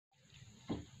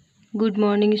Good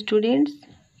morning, students.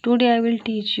 Today I will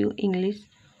teach you English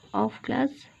of class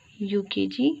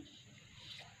UKG.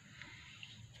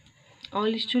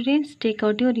 All students, take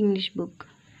out your English book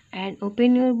and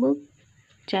open your book,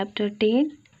 chapter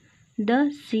 10,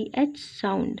 the CH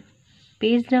sound,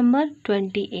 page number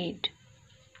 28.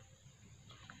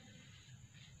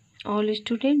 All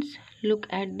students, look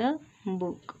at the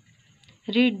book.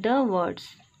 Read the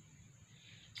words.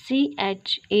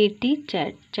 CHAT,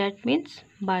 chat. Chat means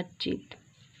बातचीत.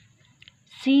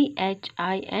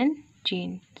 CHIN,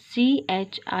 chin.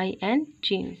 CHIN,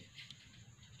 chin.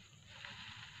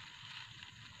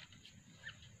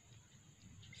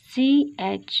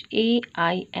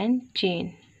 CHAIN,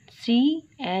 chain.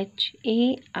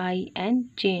 CHAIN,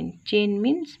 chain. Chain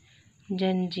means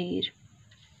जंजीर.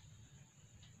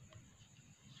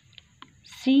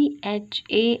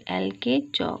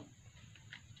 CHALK, chalk.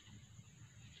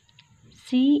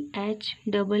 CHEESE,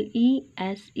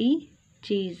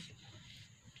 cheese.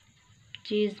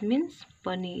 Cheese means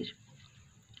paneer.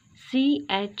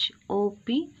 CHOP,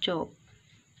 chop.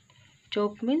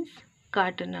 Chop means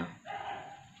काटना.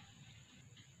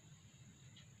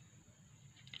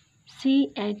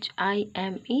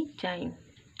 CHIME, chime.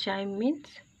 Chime means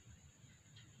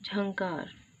झंकार.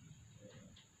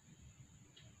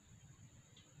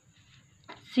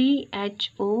 CHOICE,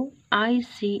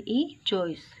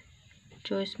 choice.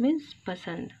 Choice means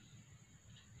पसंद.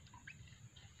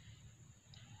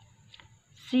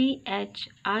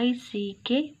 CHICK,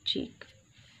 chick.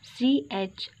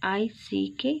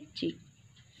 CHICK, chick.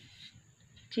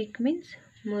 Chick means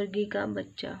मुर्गी का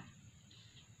बच्चा.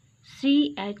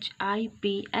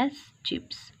 CHIPS,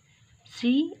 chips.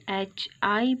 CHIPS,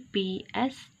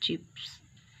 chips.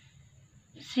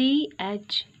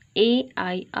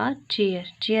 CHAIR, chair.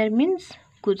 Chair means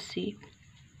कुर्सी.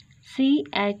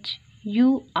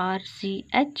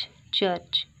 CHURCH,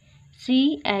 church.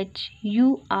 CHURCH,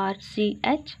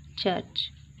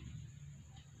 church.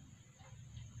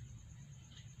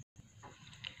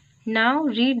 Now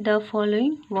read the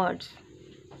following words.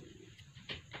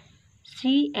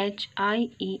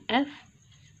 CHIEF,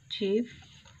 chief.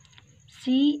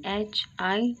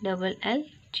 CHILL,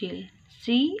 chill.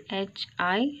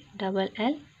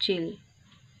 CHILL, chill.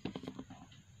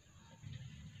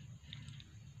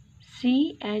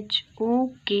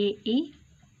 CHOKE,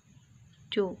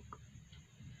 choke.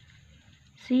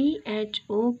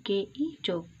 CHOKE,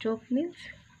 choke. Choke means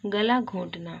गला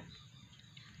घोंटना.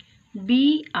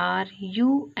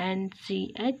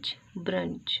 BRUNCH,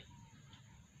 brunch.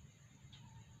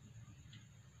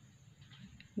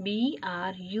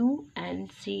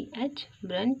 BRUNCH,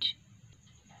 brunch.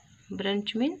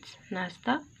 Brunch means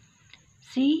नाश्ता.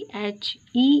 CHEST,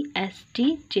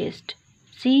 chest.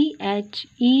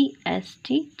 CHEST,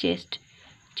 chest.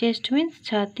 Chest means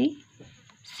छाती.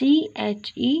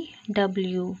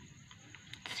 CHEW,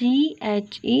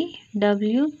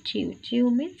 CHEW, chew. Chew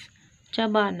means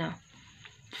चबाना.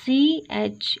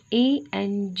 CHANGE,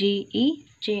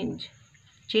 change.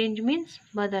 Change means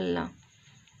बदलना.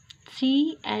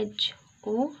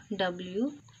 CHOW,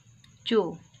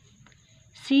 चो.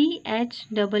 CHEEK,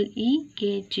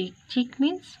 cheek. Cheek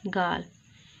means गाल.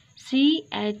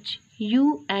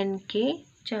 CHUNK,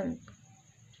 chunk.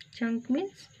 Chunk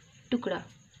means टुकड़ा.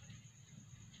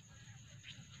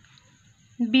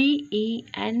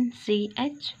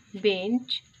 BENCH,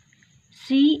 bench.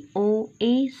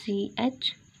 COACH,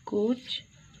 coach.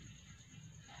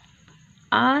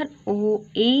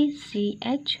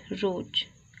 ROACH, roach.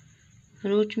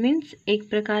 रोच means एक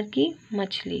प्रकार की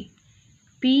मछली.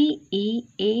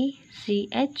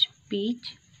 PEACH, peach.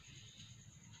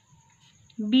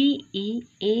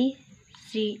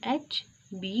 BEACH,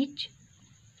 beach.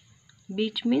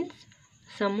 Beach means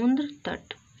समुद्र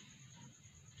तट.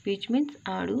 Beach means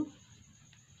आड़ू.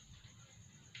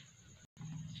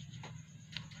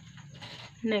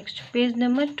 Next, page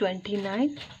number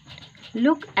 29.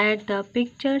 Look at the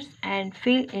pictures and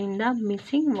fill in the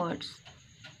missing words.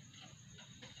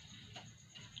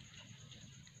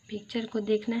 Picture को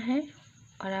देखना है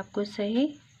और आपको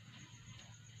सही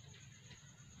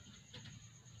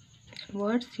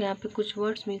वर्ड्स, यहाँ पे कुछ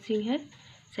वर्ड्स मिसिंग है,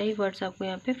 सही वर्ड्स आपको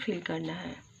यहाँ पे फिल करना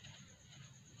है.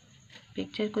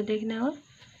 पिक्चर को देखना है और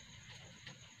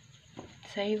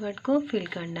सही वर्ड को फिल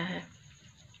करना है.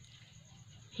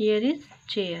 Here is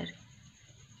chair.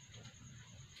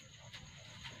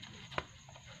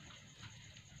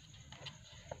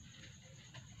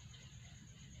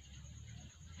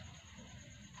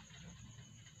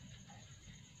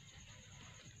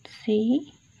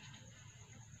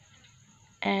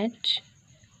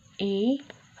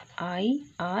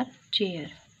 CHAIR, chair.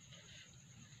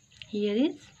 Here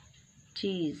is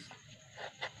cheese.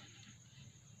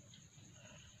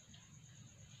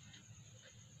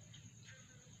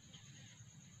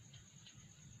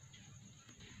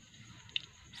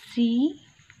 C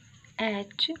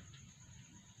H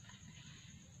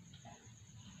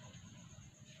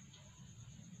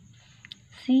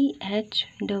CHEESE,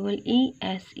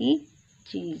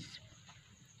 cheese.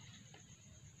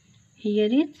 Here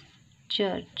is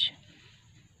church.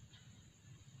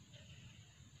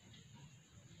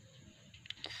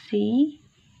 CHURCH,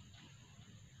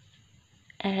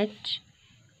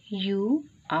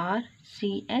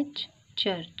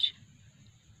 church.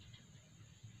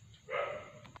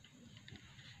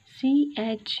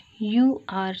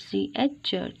 CHURCH,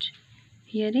 church.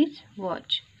 Here is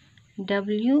watch. WAT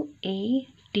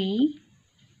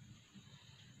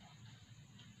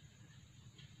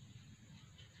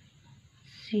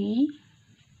CH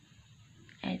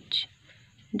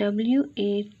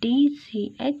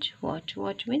WATCH, watch.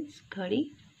 Watch means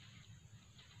घड़ी.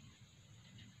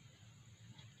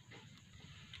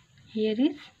 Here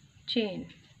is chain.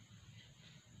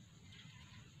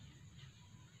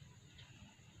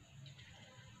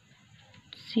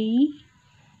 CHAIN,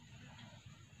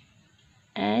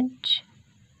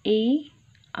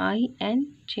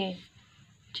 chain.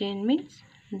 Chain means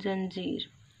zanjeer.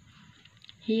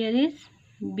 Here is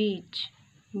beach.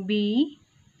 BEACH,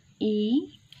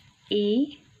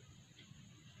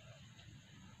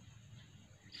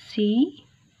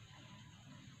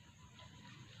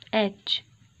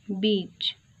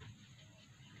 beach.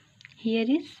 Here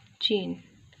is chain.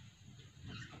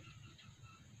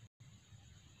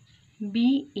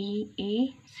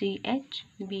 BEACH,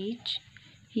 beach.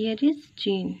 Here is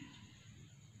chain.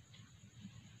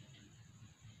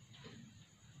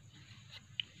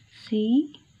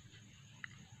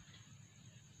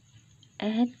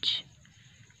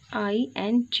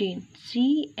 CHIN, chain.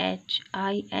 CHIN,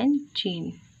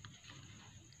 chain.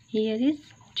 Here is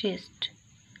chest.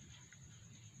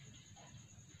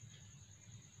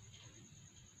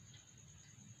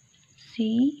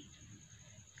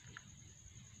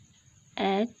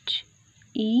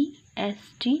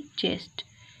 CHEST, chest.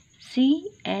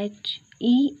 CHEST,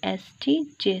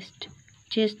 chest.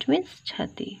 Chest means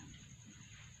छाती.